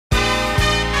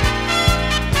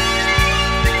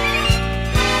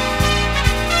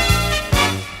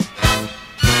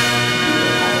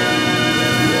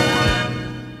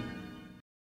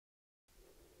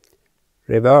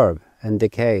Reverb and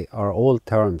decay are all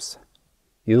terms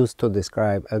used to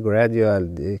describe a gradual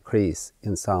decrease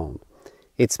in sound.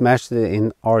 It's measured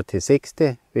in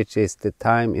RT60, which is the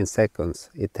time in seconds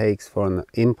it takes for an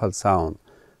impulse sound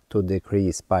to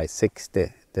decrease by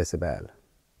 60 decibel.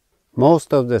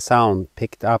 Most of the sound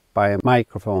picked up by a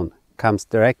microphone comes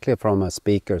directly from a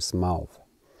speaker's mouth,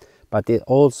 but it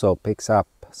also picks up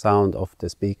sound of the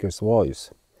speaker's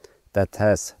voice that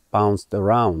has bounced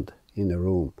around in the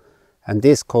room, and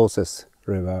this causes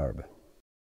reverb.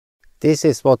 This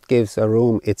is what gives a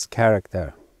room its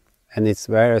character, and it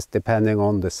varies depending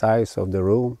on the size of the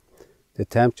room, the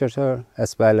temperature,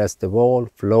 as well as the wall,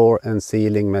 floor and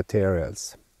ceiling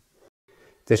materials.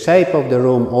 The shape of the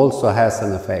room also has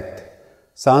an effect.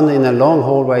 Sound in a long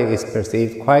hallway is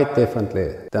perceived quite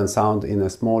differently than sound in a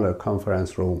smaller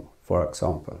conference room, for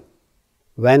example.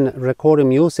 When recording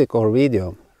music or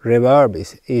video, reverb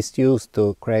is used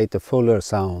to create a fuller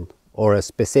sound or a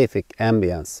specific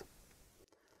ambience.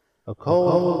 A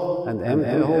cold and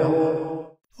empty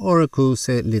hall or a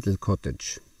cozy little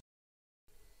cottage.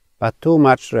 But too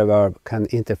much reverb can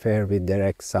interfere with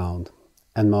direct sound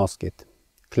and mask it.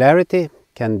 Clarity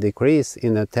can decrease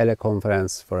in a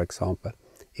teleconference, for example,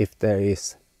 if there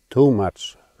is too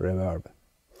much reverb.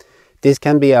 This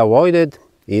can be avoided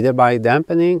either by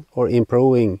dampening or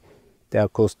improving the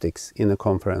acoustics in a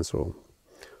conference room,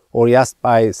 or just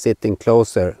by sitting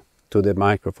closer to the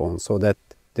microphone so that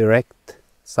direct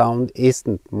sound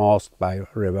isn't masked by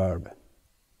reverb.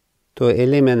 To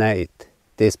eliminate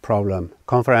this problem,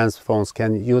 conference phones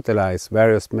can utilize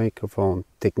various microphone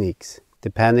techniques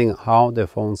depending how the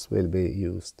phones will be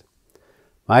used.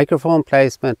 Microphone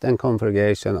placement and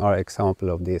configuration are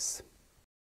examples of this.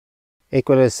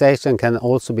 Equalization can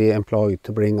also be employed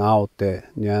to bring out the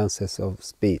nuances of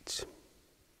speech.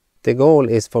 The goal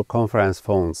is for conference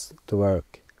phones to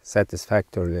work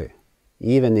satisfactorily,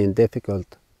 even in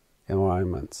difficult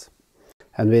environments,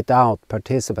 and without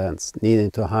participants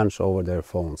needing to hunch over their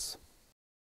phones.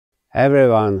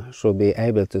 Everyone should be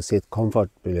able to sit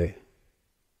comfortably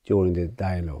during the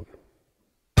dialogue.